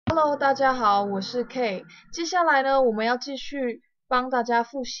Hello， 大家好，我是 K。接下来呢，我们要继续帮大家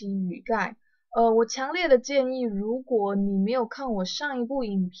复习语概。我强烈的建议，如果你没有看我上一部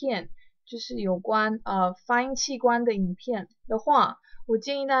影片，就是有关发音器官的影片的话，我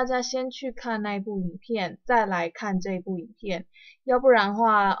建议大家先去看那一部影片，再来看这部影片。要不然的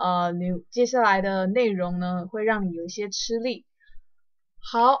话，你接下来的内容呢，会让你有一些吃力。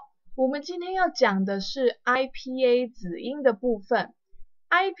好，我们今天要讲的是 IPA 子音的部分。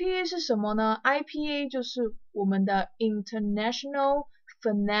IPA 是什么呢？ IPA 就是我们的 International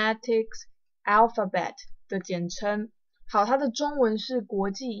Phonetic Alphabet 的简称。好，它的中文是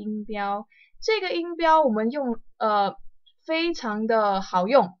国际音标。这个音标我们用非常的好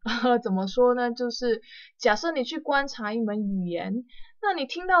用。怎么说呢？就是假设你去观察一门语言，那你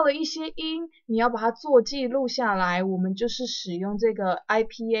听到了一些音，你要把它做记录下来，我们就是使用这个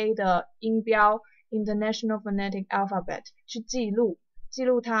IPA 的音标 International Phonetic Alphabet 去记录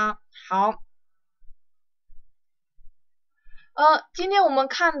它。好，今天我们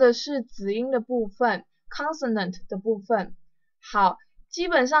看的是子音的部分 ，consonant 的部分。好，基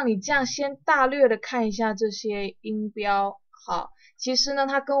本上你这样先大略的看一下这些音标。好，其实呢，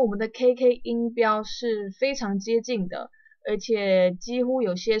它跟我们的 KK 音标是非常接近的，而且几乎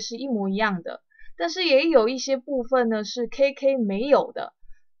有些是一模一样的，但是也有一些部分呢是 KK 没有的。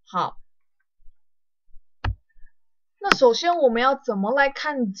好。那首先我们要怎么来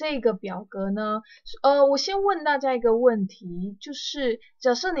看这个表格呢？我先问大家一个问题，就是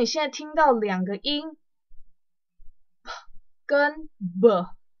假设你现在听到两个音 p 跟 b，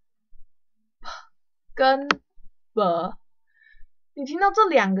 p 跟 b， 你听到这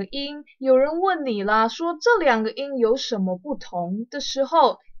两个音，有人问你啦，说这两个音有什么不同的时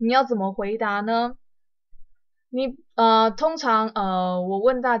候，你要怎么回答呢？你通常我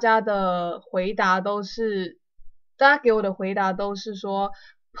问大家的回答都是。大家给我的回答都是说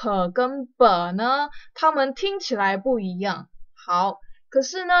p 跟 b 呢，它们听起来不一样。好，可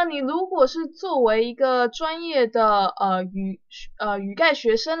是呢，你如果是作为一个专业的语概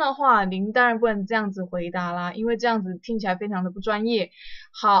学生的话，您当然不能这样子回答啦，因为这样子听起来非常的不专业。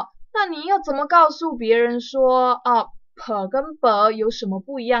好，那你要怎么告诉别人说p 跟 b 有什么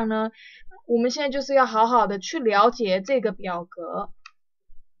不一样呢？我们现在就是要好好的去了解这个表格。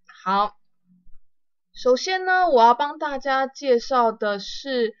好。首先呢，我要帮大家介绍的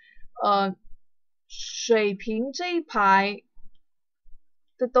是水平这一排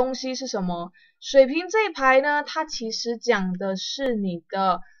的东西是什么？水平这一排呢，它其实讲的是你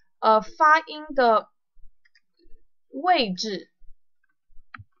的发音的位置。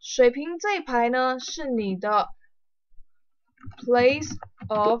水平这一排呢，是你的 place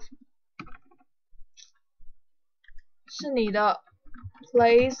of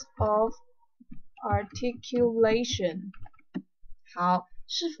articulation， 好，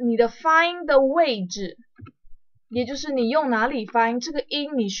是你的发音的位置，也就是你用哪里发音，这个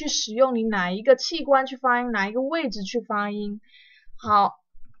音你去使用你哪一个器官去发音，哪一个位置去发音。好，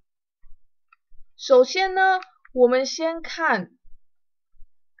首先呢，我们先看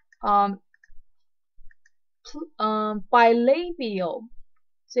bilabial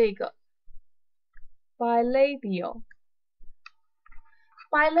这个 bilabial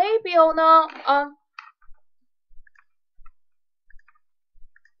呢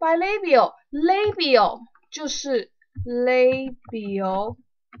labial 就是 labial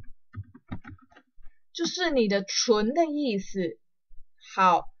就是你的唇的意思。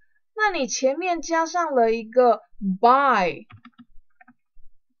好，那你前面加上了一个 bi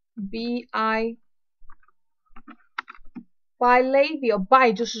bilabial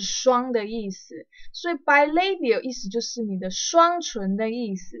bi 就是双的意思，所以 bilabial 意思就是你的双唇的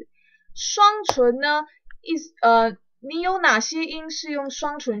意思。双唇呢，你有哪些音是用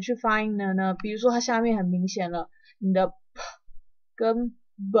双唇去发音的呢？比如说它下面很明显了，你的 p 跟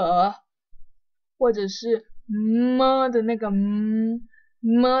b， 或者是 m 的那个 m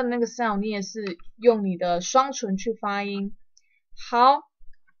的那个 sound， 你也是用你的双唇去发音。好。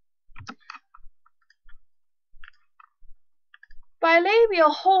bilabial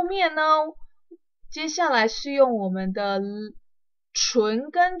后面呢，接下来是用我们的唇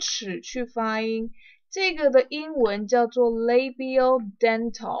跟齿去发音，这个的英文叫做 labial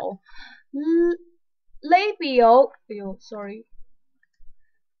dental。labial，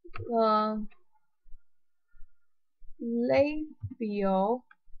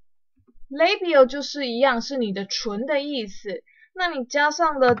 labial 就是一样是你的唇的意思，那你加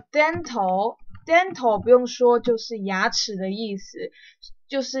上了 dental 不用说就是牙齿的意思，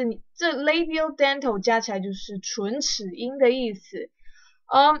就是你这 labial dental 加起来就是唇齿音的意思。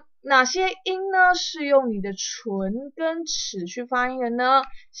哪些音呢是用你的唇跟齿去发音的呢？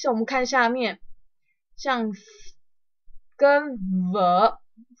像我们看下面，像跟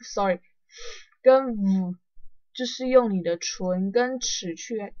跟 v 就是用你的唇跟齿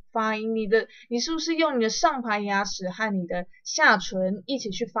去发音。你是不是用你的上排牙齿和你的下唇一起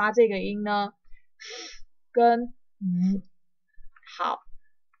去发这个音呢？跟 v 好，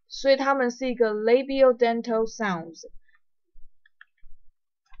所以它们是一个 labial dental sounds。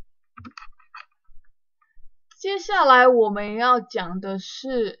接下来我们要讲的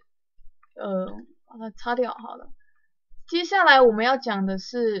是，把它擦掉好了。接下来我们要讲的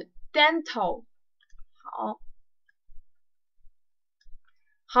是 dental。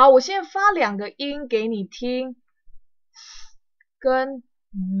好，我现在发2个音给你听，跟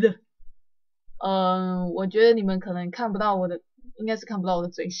the。我觉得你们可能看不到我的，应该是看不到我的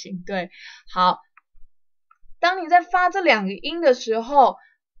嘴型。对，好，当你在发这2个音的时候，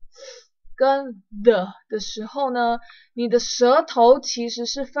跟 the 的时候呢，你的舌头其实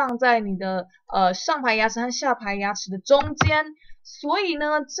是放在你的上排牙齿和下排牙齿的中间，所以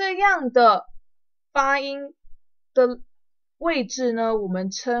呢，这样的发音的位置呢，我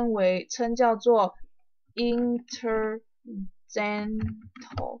们称叫做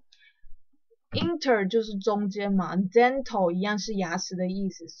interdental。inter 就是中间嘛 ，dental 一样是牙齿的意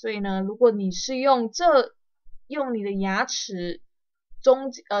思，所以呢，如果你是用你的牙齿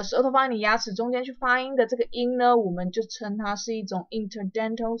舌头放在你牙齿中间去发音的这个音呢，我们就称它是一种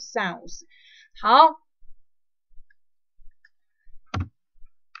interdental sounds。好，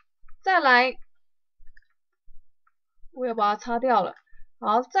再来，我要把它擦掉了。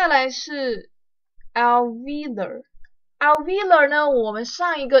好，再来是 alveolar。alveolar 呢，我们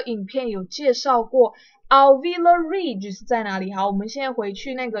上一个影片有介绍过 alveolar ridge 是在哪里。好，我们现在回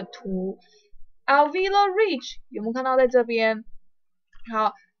去那个图 alveolar ridge 有没有看到在这边？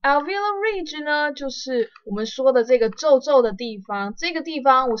好 alveolar ridge 呢，就是我们说的这个皱皱的地方。这个地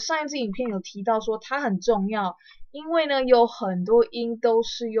方我上一次影片有提到说它很重要，因为呢有很多音都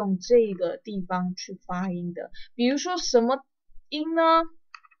是用这个地方去发音的。比如说什么音呢？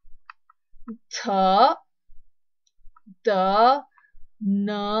的、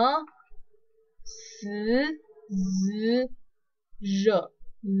呢、z、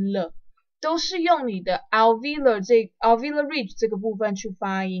了，都是用你的 alveolar ridge 这个部分去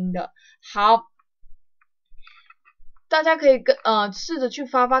发音的。好，大家可以试着去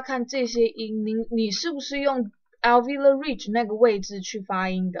发看这些音，你是不是用 alveolar ridge 那个位置去发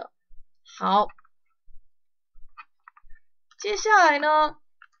音的？好，接下来呢，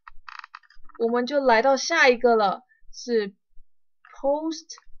我们就来到下一个了，是 post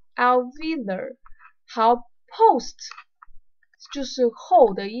alveolar。好 ，post 就是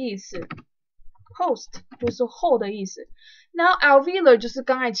后的意思 ，post 就是后的意思。然后 alveolar 就是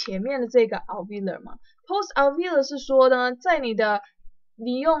刚才前面的这个 alveolar 嘛 ，post alveolar 是说呢，在你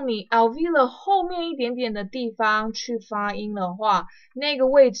用你 alveolar 后面一点点的地方去发音的话，那个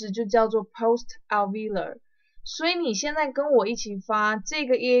位置就叫做 post alveolar。所以你现在跟我一起发这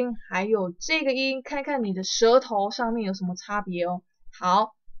个音，还有这个音，看看你的舌头上面有什么差别哦。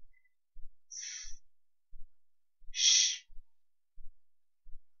好，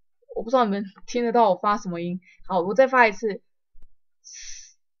我不知道你们听得到我发什么音。好，我再发一次，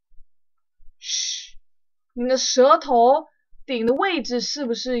你的舌头顶的位置是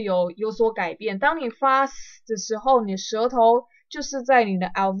不是有所改变？当你发的时候，你的舌头就是在你的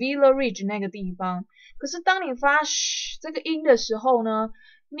alveolar ridge 那个地方。可是当你发这个音的时候呢，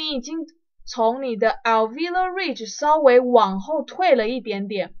你已经从你的 alveolar ridge 稍微往后退了一点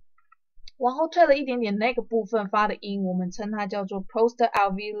点，那个部分发的音，我们称它叫做 post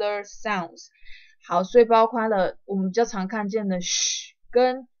alveolar sounds。好，所以包括了我们比较常看见的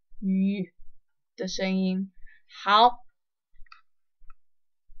跟的声音。好，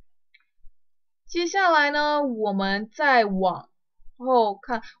接下来呢，我们再往后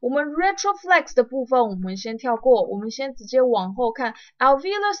看，我们 retroflex 的部分我们先跳过，我们先直接往后看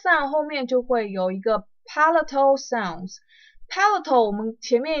alveolar sound 后面就会有一个 palatal sounds。palatal 我们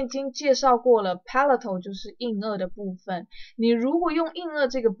前面已经介绍过了 ，palatal 就是硬腭的部分。你如果用硬腭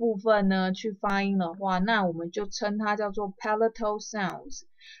这个部分呢去发音的话，那我们就称它叫做 palatal sounds。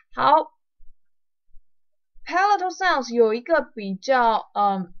好 ，palatal sounds 有一个比较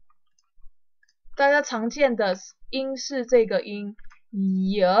大家常见的音是这个音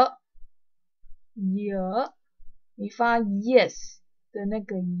y， 你发 yes 的那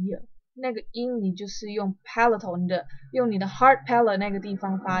个 y。那个音你就是用 palatal， 用你的 hard palate 那个地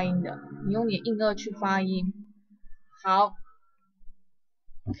方发音的，你用你的硬腭去发音。好，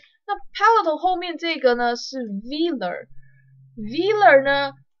那 palatal 后面这个呢是 velar。velar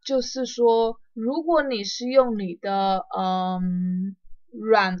呢就是说，如果你是用你的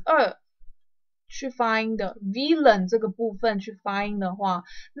软腭去发音的 velar 这个部分去发音的话，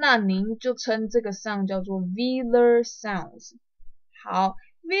那您就称这个 sound 叫做 velar sounds。好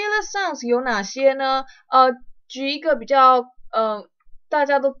 ，velar sounds 有哪些呢？举一个比较大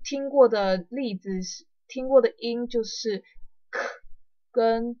家都听过的例子，听过的音就是 k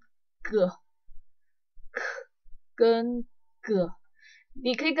跟 g，k 跟 g。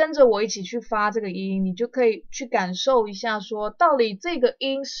你可以跟着我一起去发这个音，你就可以去感受一下说到底这个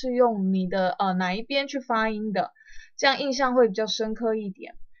音是用你的哪一边去发音的，这样印象会比较深刻一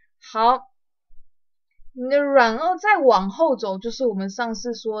点。好，你的软腭再往后走，就是我们上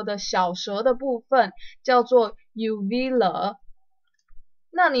次说的小舌的部分，叫做 uvular。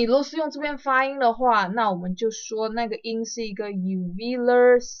那你如果是用这边发音的话，那我们就说那个音是一个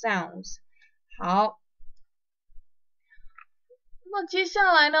uvular sounds。好。那接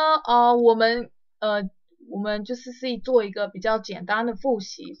下来呢，我们就是做一个比较简单的复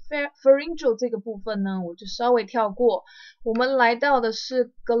习 ，pharyngeal 这个部分呢，我就稍微跳过。我们来到的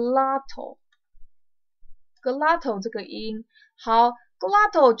是 glottal 这个音。好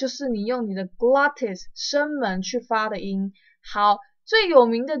 ，glottal 就是你用你的 glottis 声门去发的音。好，最有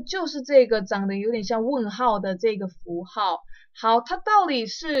名的就是这个长得有点像问号的这个符号。好，它到底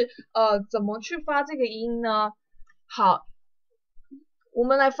是怎么去发这个音呢？好。我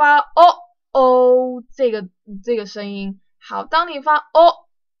们来发 o 这个声音。好，当你发 o，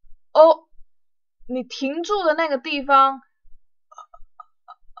 你停住的那个地方，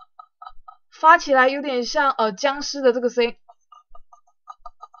发起来有点像僵尸的这个声音。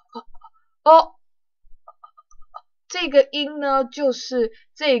这个音呢，就是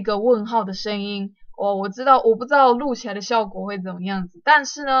这个问号的声音。我不知道录起来的效果会怎么样子，但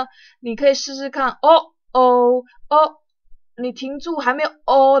是呢，你可以试试看 o。你停住还没有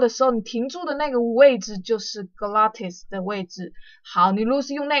o 的时候，你停住的那个位置就是 glottis 的位置。好，你如果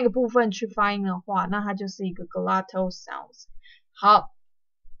是用那个部分去发音的话，那它就是一个 glottal sounds。好，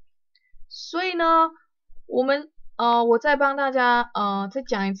所以呢，我再帮大家再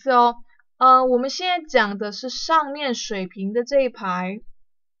讲一次哦。我们现在讲的是上面水平的这一排，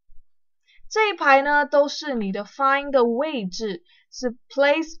这一排呢都是你的发音的位置，是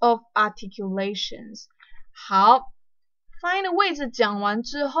place of articulations。好。发音的位置讲完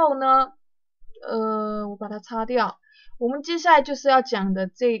之后呢，我把它擦掉。我们接下来就是要讲的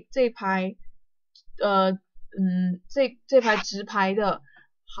这一排，这排直排的，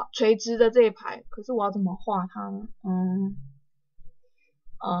好，垂直的这一排。可是我要怎么画它呢？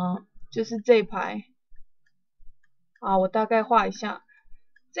就是这一排。好，我大概画一下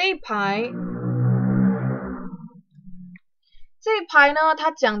这一排呢，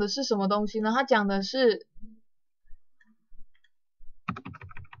它讲的是什么东西呢？它讲的是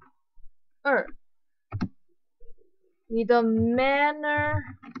你的 manner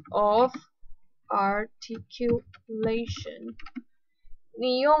of articulation，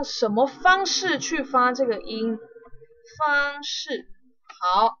 你用什么方式去发这个音？方式。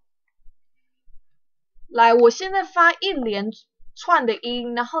好，来，我现在发一连串的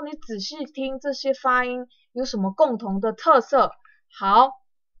音，然后你仔细听这些发音有什么共同的特色。好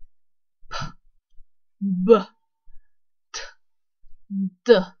 ，p b t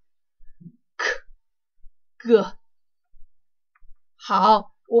d k g。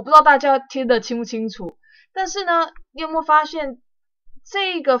好，我不知道大家听得清不清楚，但是呢，你有没有发现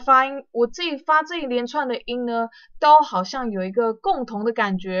这个发音，我自己发这一连串的音呢，都好像有一个共同的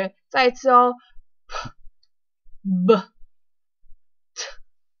感觉。再一次哦 ，p b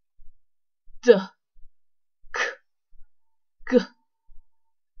t d k g。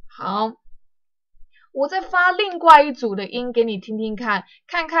好，我再发另外一组的音给你听听看，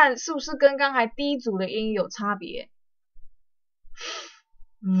看看是不是跟刚才第一组的音有差别。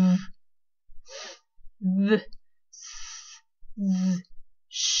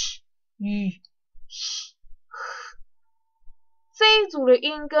这一组的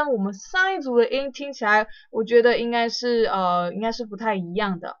音跟我们上一组的音听起来，我觉得应该是不太一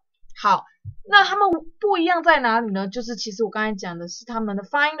样的。好，那他们不一样在哪里呢？就是其实我刚才讲的是他们的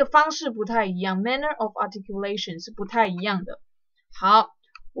发音的方式不太一样 ，manner of articulation 是不太一样的。好，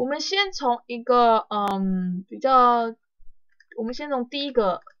我们先从一个我们先从第一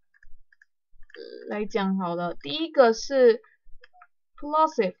个来讲好了。第一个是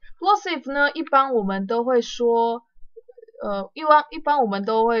plosive 呢，一般我们都会说，一般我们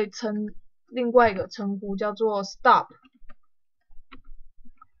都会称另外一个称呼叫做 stop，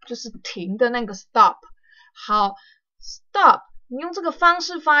 就是停的那个 stop。好 ，stop， 你用这个方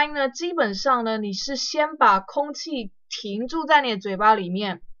式发音呢，基本上呢，你是先把空气停住在你的嘴巴里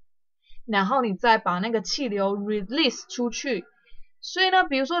面，然后你再把那个气流 release 出去。所以呢，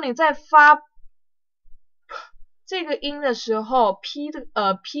比如说你在发这个音的时候 ，p 这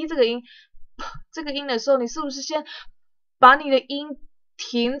个音的时候，你是不是先把你的音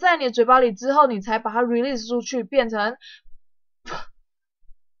停在你的嘴巴里之后，你才把它 release 出去，变成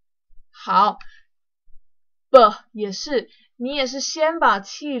好 b 也是，你也是先把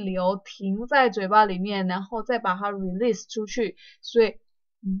气流停在嘴巴里面，然后再把它 release 出去，所以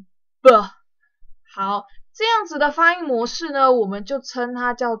b 好，这样子的发音模式呢，我们就称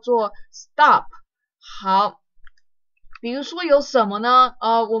它叫做 stop。好，比如说有什么呢？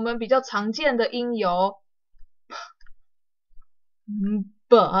我们比较常见的音有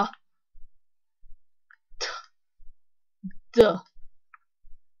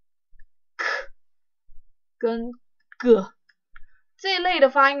b、t、d、k 跟 g 这一类的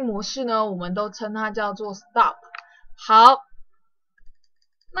发音模式呢，我们都称它叫做 stop。好，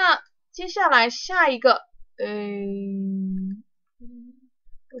那接下来下一个，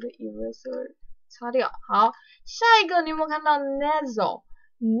我的 eraser 擦掉。好，下一个你有没有看到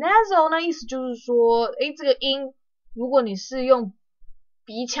nasal？nasal 呢，意思就是说，这个音，如果你是用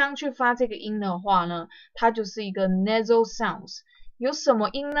鼻腔去发这个音的话呢，它就是一个 nasal sounds。有什么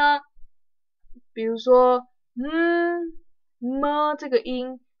音呢？比如说么这个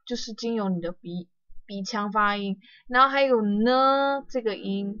音就是经由你的鼻腔发音，然后还有呢这个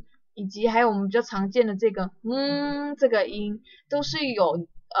音，以及还有我们比较常见的这个这个音，都是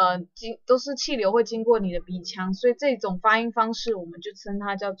都是气流会经过你的鼻腔，所以这种发音方式我们就称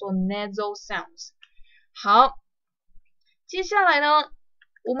它叫做 nasal sounds。好，接下来呢，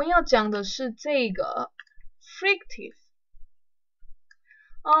我们要讲的是这个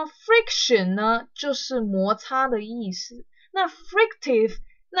frictive。friction 呢就是摩擦的意思，那 frictive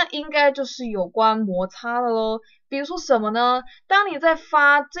那应该就是有关摩擦的咯。比如说什么呢？当你在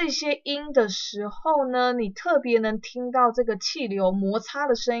发这些音的时候呢，你特别能听到这个气流摩擦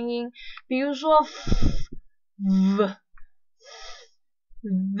的声音，比如说 v、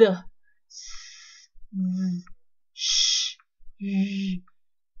the、sh、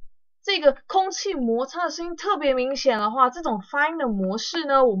这个空气摩擦的声音特别明显的话，这种发音的模式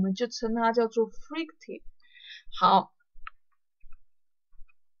呢，我们就称它叫做 frictive。好，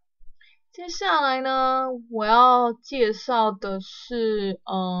接下来呢，我要介绍的是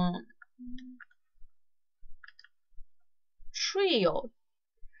trio，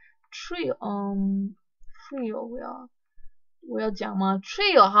 我要讲吗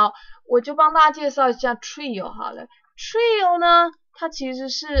 ？trio 好，我就帮大家介绍一下 trio 好了。trio 呢，它其实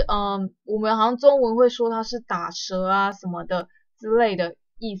是我们好像中文会说它是打舌啊什么的之类的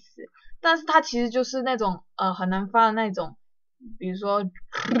意思，但是它其实就是那种很难发的那种，比如说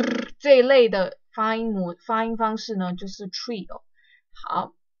这一类的发音方式呢，就是 trio。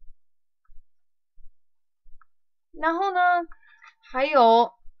好，然后呢，还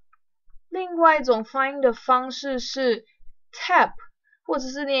有另外一种发音的方式是 tap， 或者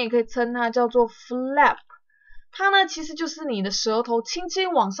是你也可以称它叫做 flap。它呢其实就是你的舌头轻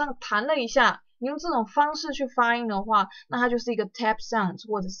轻往上弹了一下，你用这种方式去发音的话，那它就是一个 tap sound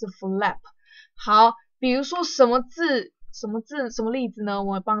或者是 flap。好，比如说什么例子呢？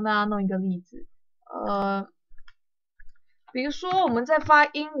我帮大家弄一个例子，比如说我们在发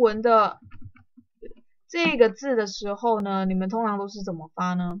英文的这个字的时候呢，你们通常都是怎么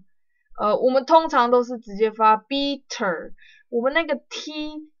发呢？我们通常都是直接发 bitter， 我们那个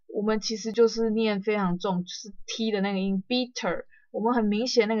t 我们其实就是念非常重，就是 t 的那个音 bitter， 我们很明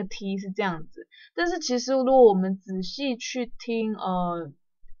显那个 t 是这样子，但是其实如果我们仔细去听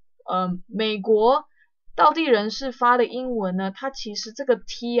美国道地人士发的英文呢，它其实这个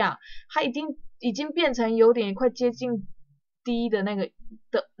t 啊，它已经变成有点快接近 d 的那个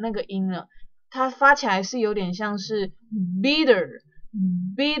音了，它发起来是有点像是 bitter，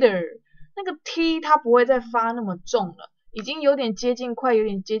 那个 t 它不会再发那么重了，已经有点接近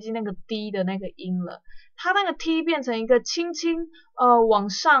那个 d 的那个音了，它那个 t 变成一个轻轻往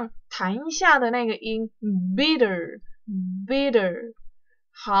上弹一下的那个音 bitter。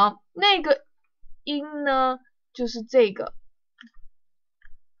好，那个音呢就是这个，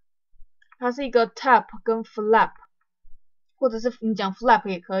它是一个 tap 跟 flap， 或者是你讲 flap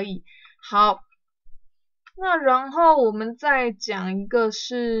也可以。好，那然后我们再讲一个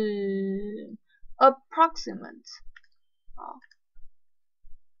是 approximate。好，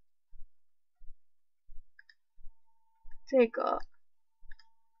这个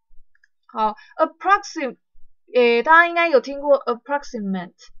好 approximate， 大家应该有听过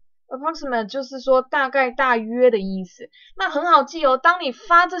approximate 就是说大概大约的意思。那很好记哦，当你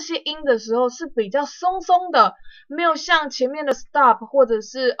发这些音的时候是比较松松的，没有像前面的 stop 或者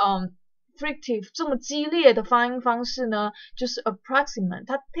是 frictive 这么激烈的发音方式呢，就是 approximate，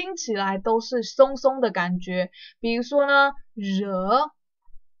 它听起来都是松松的感觉。比如说呢，惹、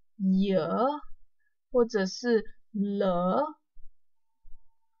惹，或者是了，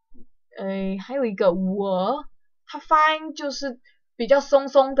还有一个我，它发音就是比较松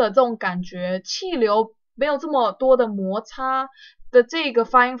松的这种感觉，气流没有这么多的摩擦的这个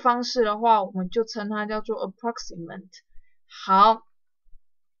发音方式的话，我们就称它叫做 approximate。好。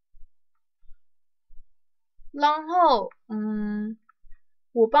然后，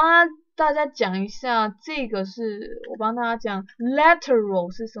我帮大家讲一下，这个是我帮大家讲 lateral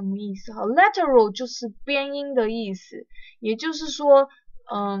是什么意思。好 ，lateral 就是边音的意思，也就是说，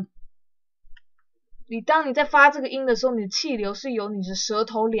当你在发这个音的时候，你的气流是由你的舌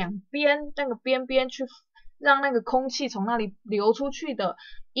头两边那个边边去让那个空气从那里流出去的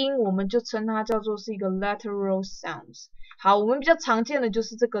音，我们就称它叫做是一个 lateral sounds。好，我们比较常见的就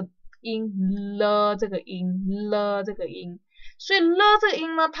是这个音了这个音了这个音，所以了这个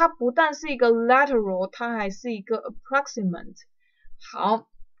音呢，它不但是一个 lateral， 它还是一个 approximate。好，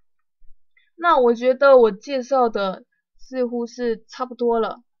那我觉得我介绍的似乎是差不多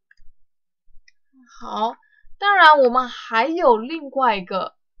了。好，当然我们还有另外一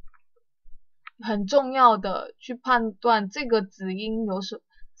个很重要的去判断这个子音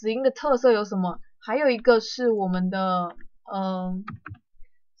的特色有什么，还有一个是我们的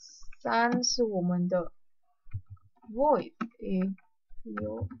3是我们的 voice，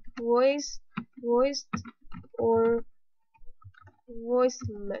 有 voiced or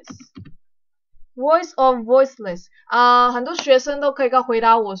voiceless。Voice or voiceless 很多学生都可以回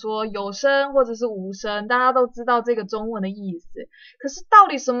答我说有声或者是无声，大家都知道这个中文的意思。可是到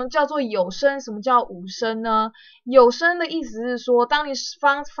底什么叫做有声，什么叫无声呢？有声的意思是说，当你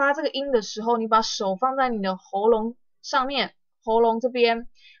发这个音的时候，你把手放在你的喉咙上面，喉咙这边。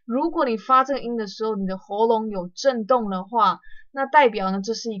如果你发这个音的时候，你的喉咙有震动的话，那代表呢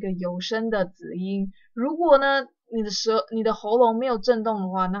这是一个有声的子音。如果呢你的喉咙没有震动的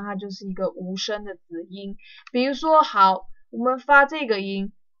话，那它就是一个无声的子音。比如说，好，我们发这个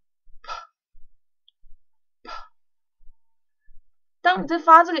音，当你在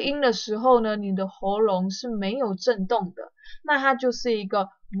发这个音的时候呢，你的喉咙是没有震动的，那它就是一个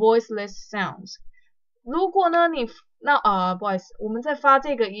voiceless sounds。如果呢不好意思，我们在发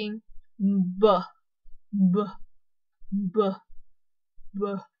这个音 b，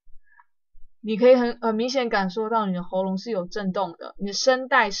 你可以很明显感受到你的喉咙是有震动的，你的声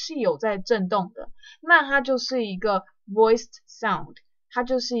带是有在震动的，那它就是一个 voiced sound， 它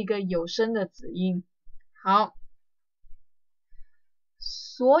就是一个有声的子音。好，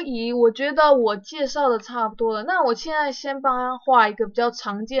所以我觉得我介绍的差不多了，那我现在先帮他画一个比较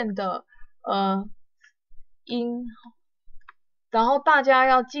常见的音，然后大家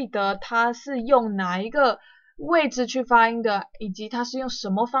要记得它是用哪一个位置去发音的，以及它是用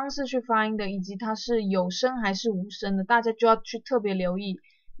什么方式去发音的，以及它是有声还是无声的，大家就要去特别留意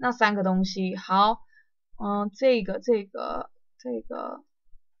那3个东西。好，这个，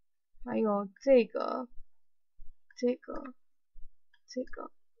还有这个，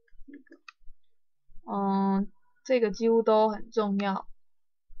这个几乎都很重要。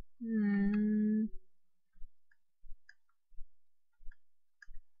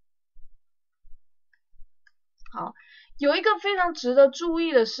好，有一个非常值得注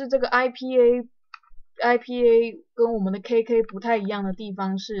意的是，这个 IPA 跟我们的 KK 不太一样的地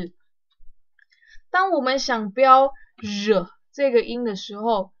方是，当我们想标惹这个音的时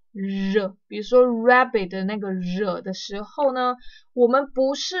候，惹，比如说 rabbit 的那个惹的时候呢，我们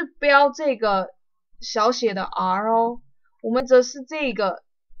不是标这个小写的 r 哦，我们则是这个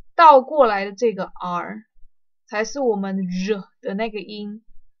倒过来的这个 r 才是我们惹的那个音。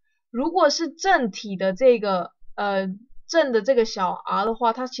如果是正体的这个正的这个小 r 的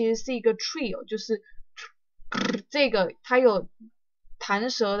话，它其实是一个 trio， 就是这个它有弹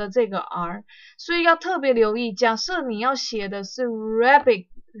舌的这个 r， 所以要特别留意。假设你要写的是 rabbit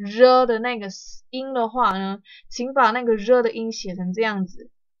热的那个音的话呢，请把那个热的音写成这样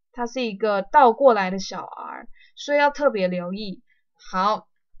子，它是一个倒过来的小 r， 所以要特别留意。好，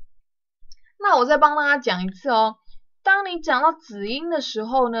那我再帮大家讲一次哦。当你讲到子音的时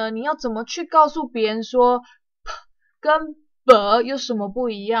候呢，你要怎么去告诉别人说 p 跟 b 有什么不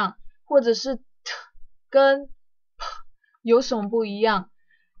一样，或者是 t 跟 p 有什么不一样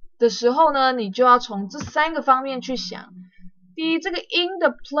的时候呢，你就要从这3个方面去想。第一，这个音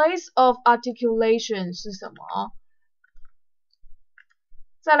的 place of articulation 是什么？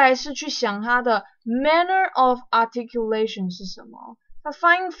再来是去想它的 manner of articulation 是什么？它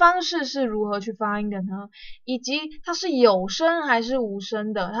发音方式是如何去发音的呢？以及它是有声还是无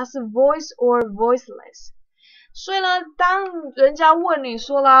声的？它是 voice or voiceless？ 所以呢，当人家问你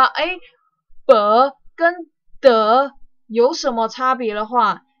说啦，b 跟的有什么差别的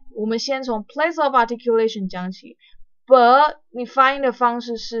话，我们先从 place of articulation 讲起。b 你发音的方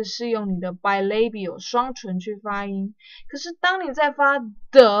式是用你的 bilabial 双唇去发音，可是当你在发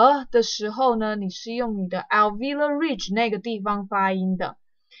的时候呢，你是用你的 alveolar ridge 那个地方发音的。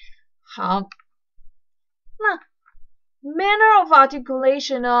好，那 manner of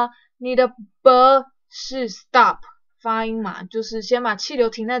articulation 呢，你的 b 是 stop 发音嘛，就是先把气流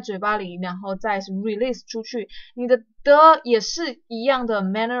停在嘴巴里，然后再是 release 出去。你的也是一样的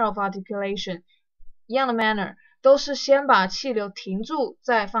manner of articulation， 一样的 manner， 都是先把气流停住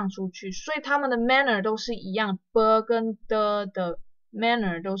再放出去，所以他们的 manner 都是一样 ，b 跟的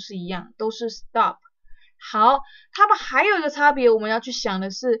manner 都是一样，都是 stop。好，他们还有一个差别，我们要去想的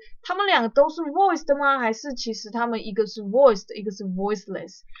是，他们两个都是 voiced 的吗？还是其实他们一个是 voiced， 一个是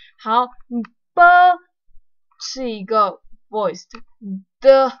voiceless？ 好，b 是一个 voiced，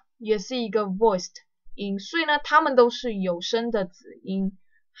 的也是一个 voiced 音，所以呢，他们都是有声的子音。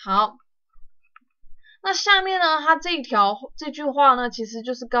好，那下面呢，它这句话呢，其实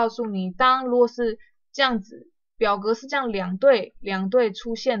就是告诉你，如果是这样子，表格是这样两对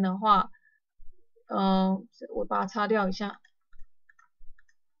出现的话，我把它擦掉一下，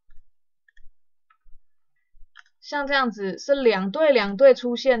像这样子是两对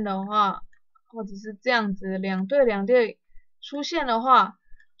出现的话，或者是这样子两对出现的话，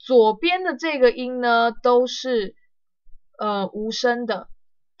左边的这个音呢都是无声的，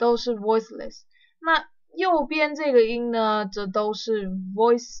都是 voiceless。那右边这个音呢，则都是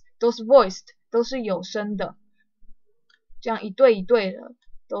voiced， 都是有声的。这样一对一对的，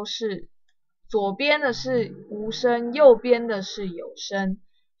都是左边的是无声，右边的是有声。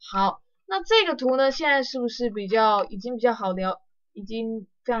好，那这个图呢，现在是不是已经比较好聊，已经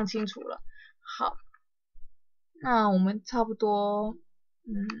非常清楚了？好，那我们差不多，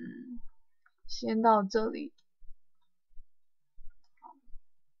先到这里。